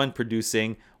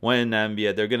producing, one in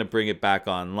Namibia. They're going to bring it back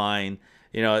online.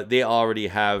 They already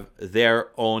have their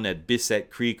own at Bisset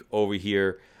Creek over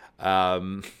here.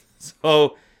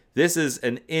 So this is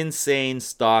an insane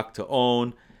stock to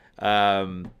own.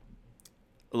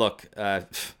 Look, I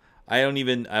don't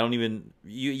even.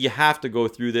 You have to go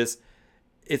through this.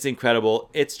 It's incredible.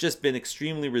 It's just been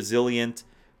extremely resilient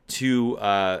to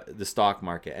the stock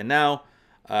market, and now.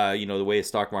 The way the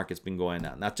stock market's been going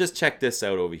now. Now, just check this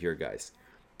out over here, guys.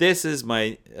 This is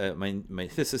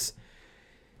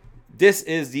this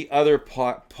is the other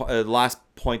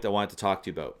last point I wanted to talk to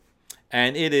you about,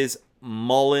 and it is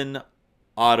Mullen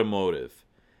Automotive.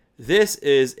 This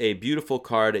is a beautiful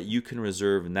car that you can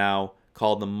reserve now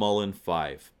called the Mullen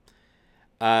 5.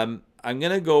 I'm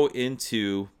gonna go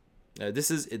into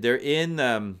they're in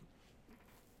I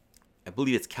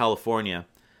believe it's California.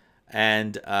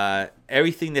 And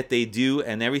everything that they do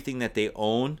and everything that they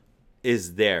own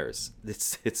is theirs.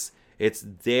 It's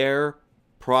their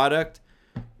product.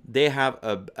 They have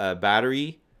a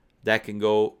battery that can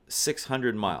go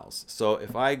 600 miles. So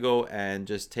if I go and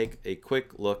just take a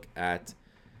quick look at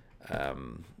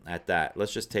that,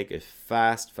 let's just take a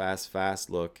fast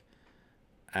look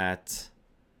at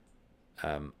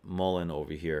Mullen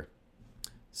over here.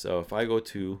 So if I go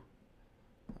to,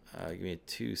 give me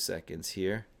 2 seconds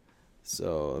here.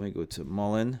 So let me go to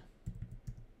Mullen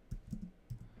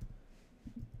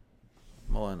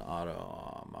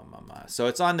Auto. So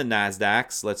it's on the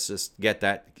NASDAQs. Let's just get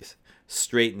that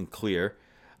straight and clear.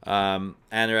 And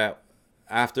they're at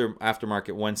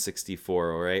aftermarket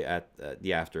 164, all right, at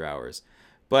the after hours.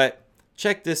 But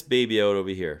check this baby out over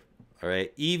here. All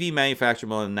right, EV manufacturer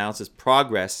Mullen announces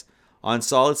progress on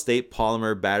solid state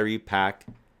polymer battery pack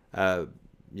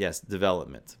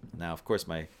development. Now, of course,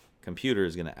 my computer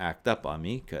is going to act up on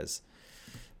me because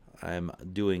I'm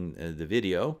doing the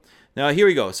video. Now, here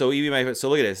we go. So so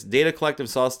look at this. Data collected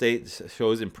solid state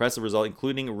shows impressive result,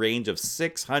 including a range of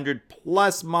 600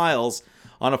 plus miles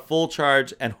on a full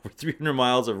charge and over 300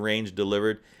 miles of range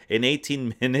delivered in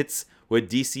 18 minutes with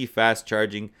DC fast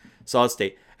charging solid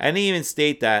state. And they even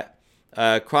state that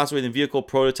crossover in vehicle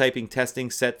prototyping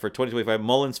testing set for 2025.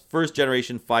 Mullen's first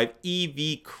generation 5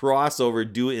 EV crossover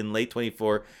due in late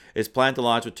 24 is planned to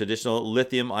launch with traditional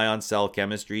lithium ion cell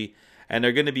chemistry, and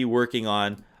they're going to be working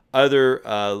on other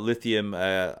lithium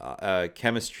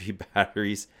chemistry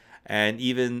batteries, and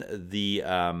even the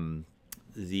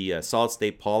solid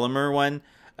state polymer one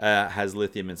has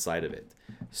lithium inside of it.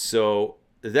 So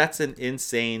that's an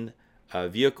insane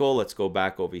vehicle. Let's go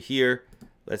back over here.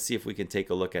 Let's see if we can take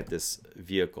a look at this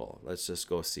vehicle. Let's just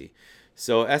go see.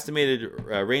 So estimated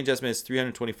range estimate is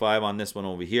 325 on this one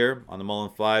over here on the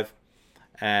Mullen 5.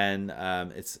 And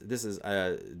this is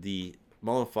the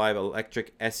Mullen 5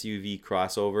 electric SUV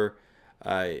crossover,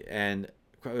 and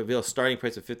starting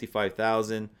price of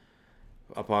 $55,000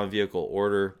 upon vehicle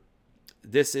order.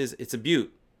 It's a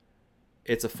beaut.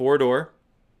 It's a 4-door.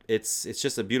 It's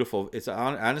just a beautiful. It's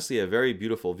honestly a very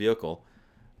beautiful vehicle.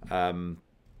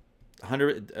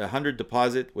 100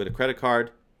 deposit with a credit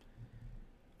card.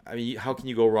 I mean, how can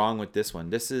you go wrong with this one?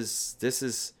 This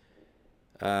is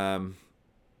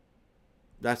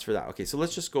that's for that. Okay, so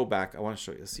let's just go back. I want to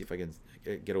show you. Let's see if I can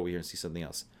get over here and see something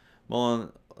else.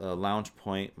 Mullen Lounge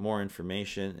Point, more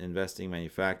information, investing,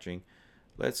 manufacturing.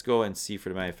 Let's go and see for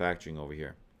the manufacturing over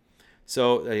here.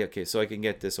 So, okay, so I can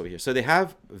get this over here. So they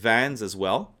have vans as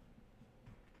well,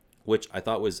 which I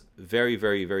thought was very,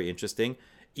 very, very interesting.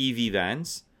 EV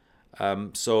vans.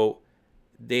 So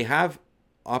they have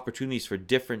opportunities for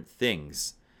different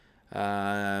things.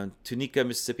 Tunica,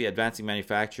 Mississippi Advancing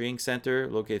Manufacturing Center,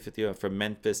 located 50 from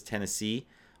Memphis, Tennessee.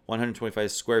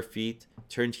 125 square feet,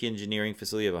 turnkey engineering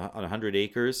facility on 100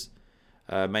 acres.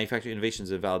 Manufacturing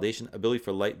innovations and validation, ability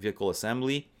for light vehicle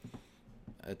assembly.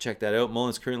 Check that out. Mullen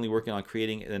is currently working on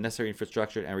creating the necessary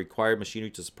infrastructure and required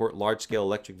machinery to support large-scale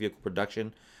electric vehicle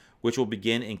production, which will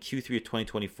begin in Q3 of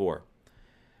 2024.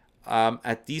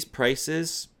 At these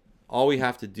prices, all we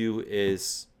have to do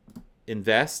is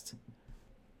invest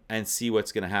and see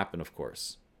what's going to happen, of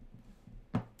course.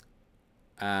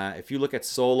 If you look at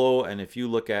Solo and if you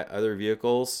look at other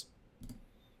vehicles,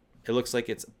 it looks like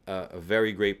it's a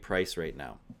very great price right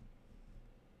now.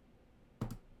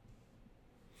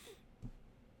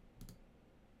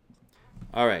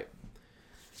 All right.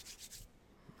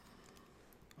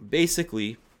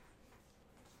 Basically,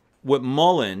 what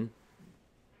Mullen...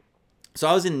 So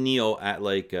I was in Neo at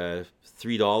like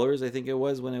 $3, I think it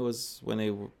was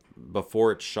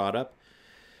before it shot up.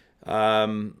 I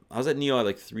was at Neo at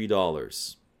like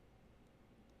 $3.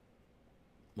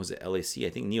 Was it LAC? I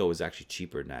think Neo was actually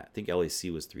cheaper than that. I think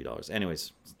LAC was $3.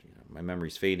 Anyways, my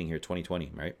memory's fading here.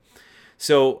 2020, right?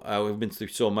 So we've been through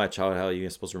so much. How the hell are you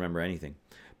supposed to remember anything?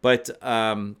 But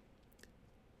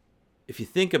if you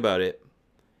think about it,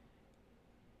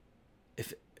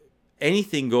 if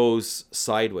anything goes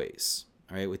sideways,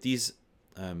 all right, with these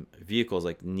vehicles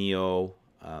like Neo,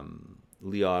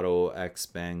 Li Auto,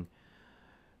 Xpeng.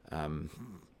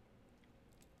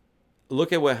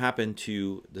 Look at what happened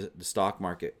to the stock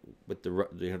market with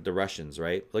the Russians,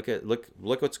 right? Look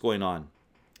what's going on.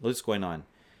 What's going on?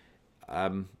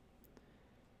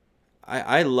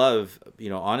 I love,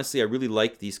 honestly, I really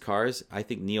like these cars. I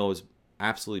think Neo is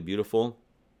absolutely beautiful.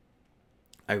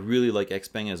 I really like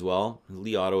Xpeng as well.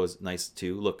 Li Auto is nice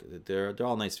too. Look, they're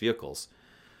all nice vehicles.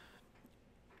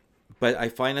 But I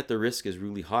find that the risk is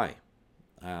really high.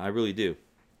 I really do.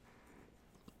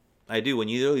 I do. When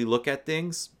you really look at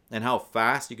things and how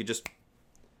fast you could just,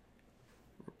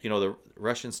 the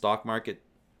Russian stock market,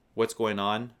 what's going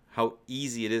on, how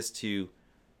easy it is to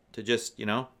just,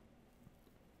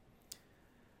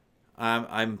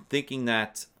 I'm thinking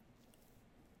that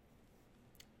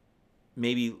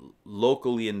maybe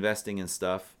locally investing in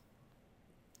stuff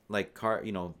like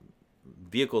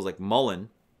vehicles like Mullen,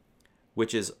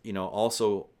 which is,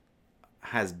 also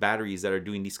has batteries that are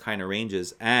doing these kind of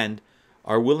ranges and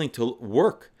are willing to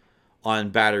work on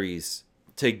batteries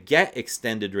to get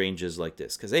extended ranges like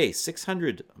this. Because, hey,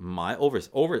 600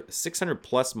 over 600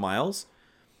 plus miles,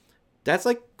 that's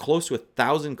like close to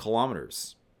 1,000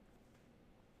 kilometers.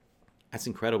 That's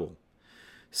incredible.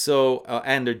 So,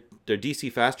 and their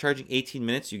DC fast charging, 18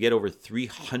 minutes, you get over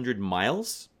 300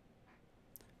 miles.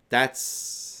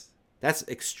 That's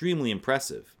extremely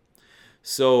impressive.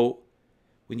 So,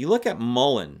 when you look at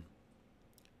Mullen,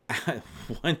 at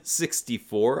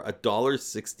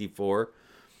 $1.64,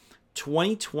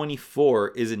 2024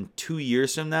 is in 2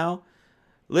 years from now.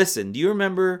 Listen, do you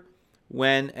remember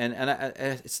when?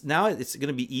 It's now it's going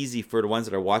to be easy for the ones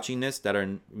that are watching this that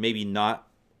are maybe not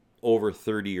over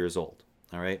 30 years old.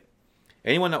 All right,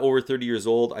 anyone that over 30 years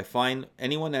old, I find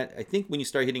anyone that I think when you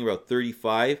start hitting about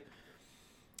 35,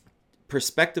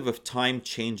 perspective of time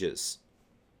changes,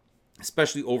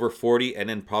 especially over 40, and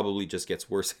then probably just gets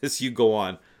worse as you go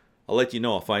on. I'll let you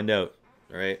know. I'll find out.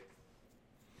 All right.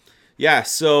 Yeah.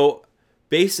 So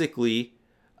basically,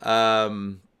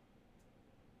 when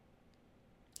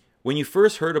you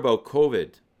first heard about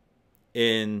COVID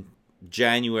in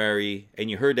January and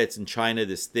you heard that's in China,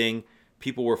 this thing,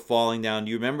 people were falling down.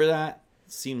 Do you remember that?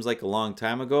 Seems like a long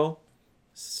time ago.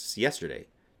 It's yesterday.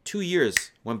 2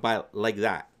 years went by like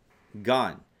that.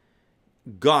 Gone.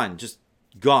 Just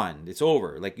gone. It's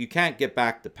over. Like, you can't get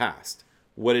back the past.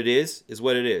 What it is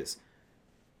what it is.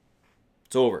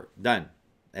 It's over. Done.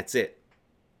 That's it.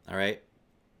 All right?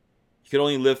 You can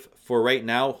only live for right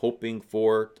now, hoping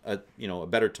for a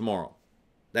better tomorrow.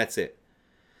 That's it.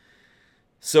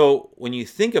 So when you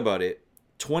think about it,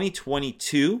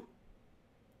 2022,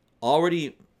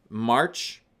 already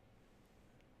March,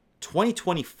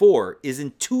 2024 is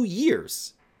in 2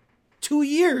 years. 2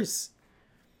 years.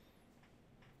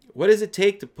 What does it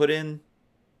take to put in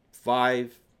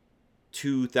 5,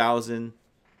 2,000,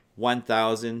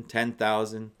 1,000,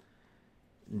 10,000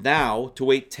 now to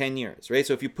wait 10 years, right?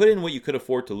 So if you put in what you could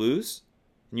afford to lose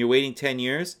and you're waiting 10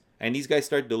 years and these guys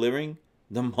start delivering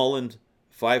the Mullen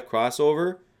 5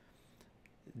 crossover,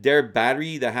 their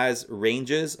battery that has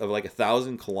ranges of like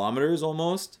 1,000 kilometers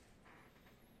almost.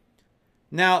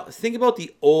 Now think about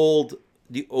the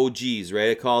OGs,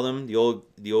 right? I call them the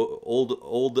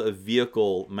old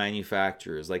vehicle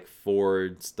manufacturers like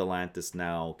Ford, Stellantis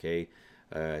now. Okay,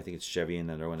 I think it's Chevy and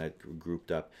another one that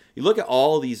grouped up. You look at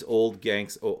all these old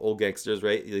gangsters,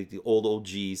 right? Like the old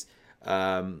OGs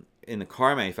in the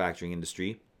car manufacturing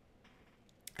industry,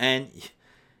 and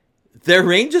their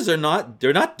ranges are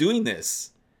not—they're not doing this.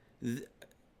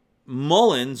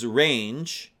 Mullen's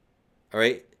range, all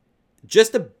right,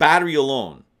 just the battery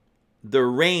alone, the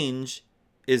range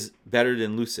is better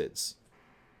than Lucid's.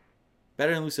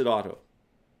 Better than Lucid Auto.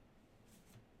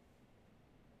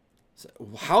 So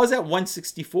how is that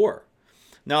 164?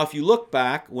 Now, if you look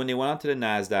back, when they went onto the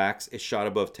NASDAQs, it shot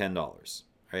above $10.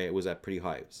 Right? It was at pretty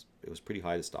high. It was pretty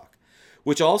high to stock.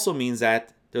 Which also means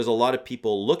that there's a lot of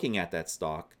people looking at that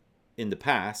stock in the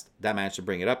past that managed to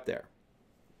bring it up there.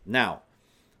 Now,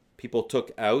 people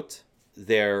took out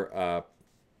their,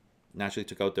 naturally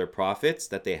took out their profits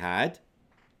that they had,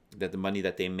 that the money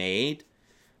that they made.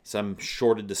 Some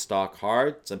shorted the stock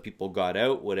hard. Some people got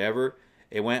out, whatever.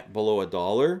 It went below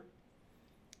 $1.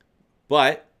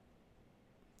 But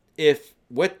if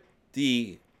what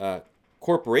the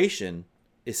corporation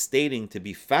is stating to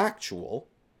be factual,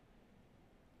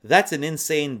 that's an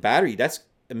insane battery. That's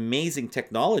amazing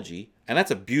technology. And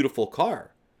that's a beautiful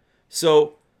car.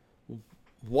 So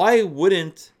why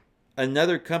wouldn't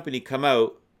another company come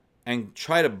out and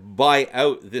try to buy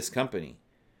out this company?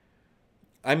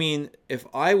 I mean, if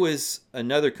I was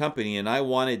another company and I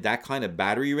wanted that kind of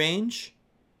battery range,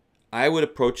 I would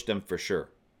approach them for sure.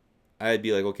 I'd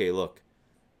be like, okay, look,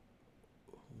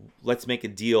 let's make a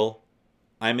deal.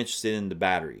 I'm interested in the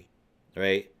battery,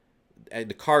 right? And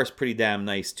the car is pretty damn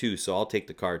nice too, so I'll take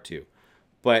the car too.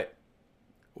 But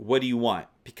what do you want?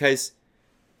 Because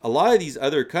a lot of these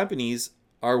other companies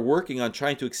are working on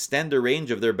trying to extend the range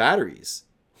of their batteries.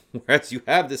 Whereas you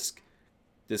have this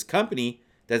company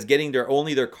that's getting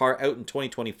their car out in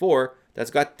 2024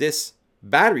 that's got this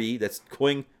battery that's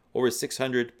going over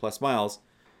 600 plus miles,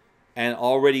 and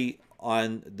already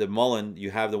on the Mullen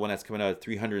you have the one that's coming out at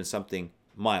 300 and something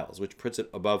miles, which puts it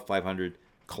above 500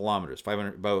 kilometers,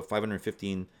 above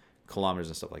 515 kilometers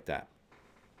and stuff like that.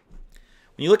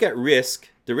 When you look at risk,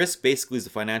 the risk basically is the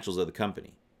financials of the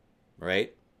company,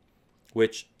 right?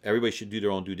 Which everybody should do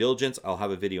their own due diligence. I'll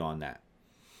have a video on that.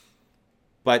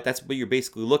 But that's what you're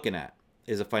basically looking at,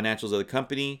 is the financials of the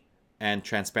company and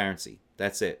transparency.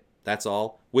 That's it. That's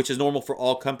all, which is normal for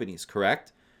all companies,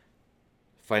 correct?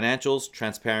 Financials,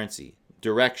 transparency,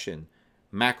 direction,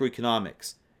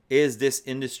 macroeconomics. Is this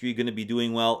industry going to be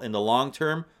doing well in the long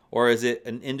term, or is it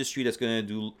an industry that's going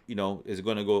to do, is it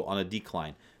going to go on a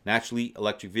decline? Naturally,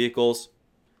 electric vehicles,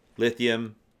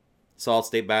 lithium, solid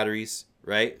state batteries,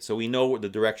 right? So we know what the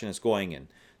direction it's going in.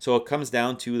 So it comes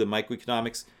down to the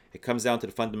microeconomics. It comes down to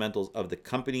the fundamentals of the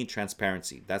company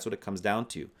transparency. That's what it comes down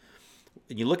to.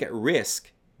 When you look at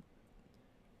risk,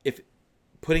 if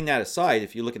putting that aside,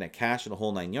 if you're looking at cash and the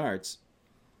whole 9 yards,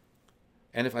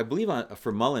 and if I believe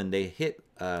for Mullen, they hit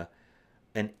an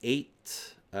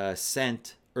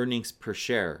 8-cent earnings per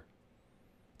share.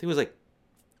 I think it was like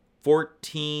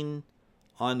 14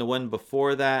 on the one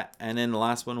before that, and then the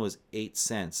last one was 8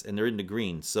 cents, and they're in the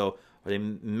green. So they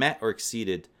met or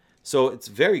exceeded. So it's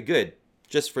very good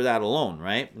just for that alone,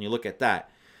 right? When you look at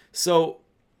that. So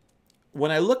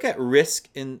when I look at risk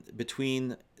in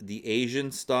between the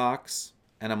Asian stocks,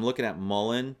 and I'm looking at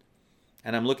Mullen,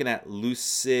 and I'm looking at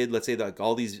Lucid, let's say like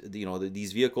all these,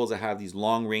 these vehicles that have these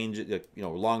long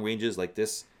ranges like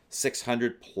this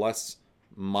 600 plus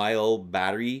mile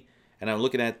battery, and I'm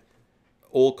looking at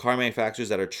old car manufacturers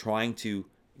that are trying to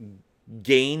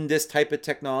gain this type of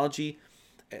technology,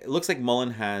 it looks like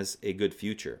Mullen has a good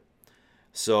future.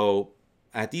 So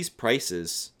at these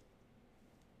prices,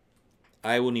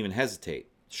 I wouldn't even hesitate.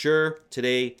 Sure,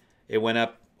 today it went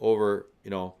up over,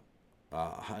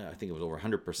 I think it was over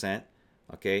 100%.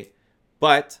 Okay,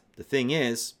 but the thing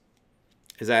is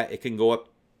that it can go up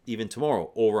even tomorrow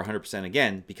over 100%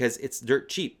 again, because it's dirt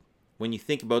cheap when you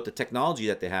think about the technology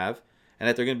that they have and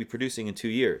that they're going to be producing in 2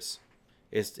 years.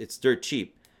 It's dirt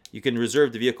cheap. You can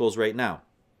reserve the vehicles right now.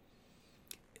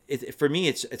 For me,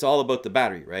 it's all about the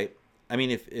battery, right? I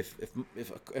mean, if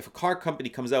a car company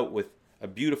comes out with a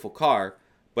beautiful car,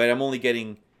 but I'm only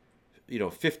getting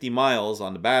 50 miles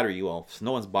on the battery, well,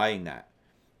 no one's buying that.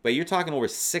 but you're talking over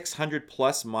 600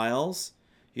 plus miles.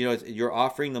 You know, you're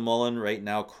offering the Mullen right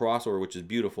now crossover, which is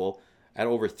beautiful, at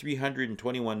over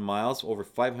 321 miles, over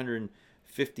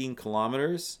 515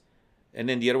 kilometers. And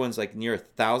then the other one's like near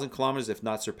 1,000 kilometers, if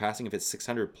not surpassing, if it's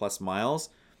 600 plus miles.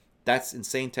 That's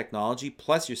insane technology.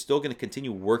 Plus, you're still going to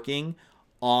continue working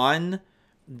on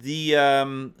the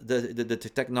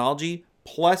technology.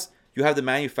 Plus, you have the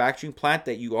manufacturing plant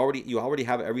that you already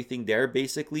have everything there.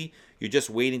 Basically, you're just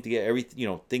waiting to get everything. You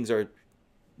know, things are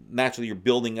naturally, you're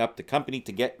building up the company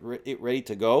to get it ready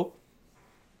to go.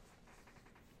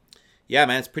 Yeah,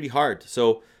 man, it's pretty hard.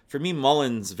 So for me,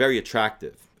 Mullen's very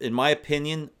attractive. In my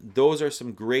opinion, those are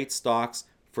some great stocks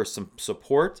for some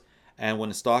support. And when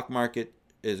the stock market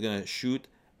is going to shoot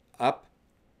up,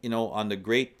 you know, on the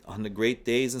great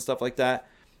days and stuff like that,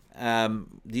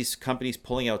 these companies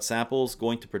pulling out samples,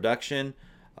 going to production,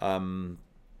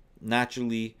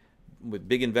 naturally with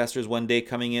big investors one day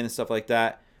coming in and stuff like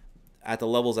that, at the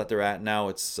levels that they're at now,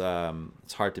 it's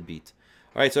hard to beat.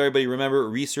 All right, so everybody remember,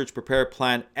 research, prepare,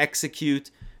 plan,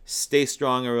 execute. Stay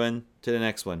strong, everyone. To the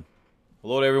next one.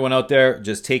 Hello to everyone out there.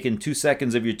 Just taking 2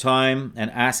 seconds of your time and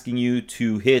asking you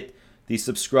to hit the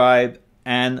subscribe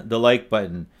and the like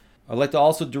button. I'd like to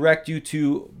also direct you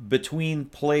to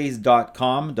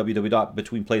betweenplays.com,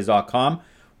 www.betweenplays.com,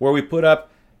 where we put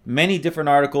up many different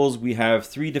articles. We have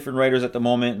 3 different writers at the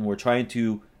moment, and we're trying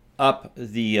to up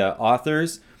the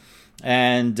authors.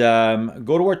 And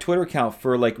go to our Twitter account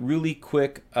for like really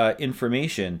quick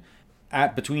information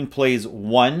at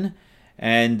Betweenplays1,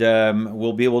 and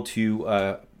we'll be able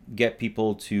to get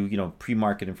people to, you know,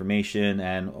 pre-market information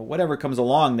and whatever comes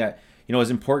along that, you know,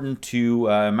 is important to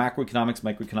macroeconomics,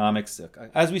 microeconomics.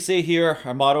 As we say here,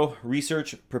 our motto: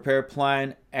 research, prepare,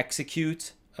 plan,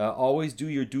 execute. Always do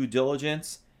your due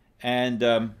diligence,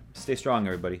 and stay strong,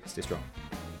 everybody. Stay strong.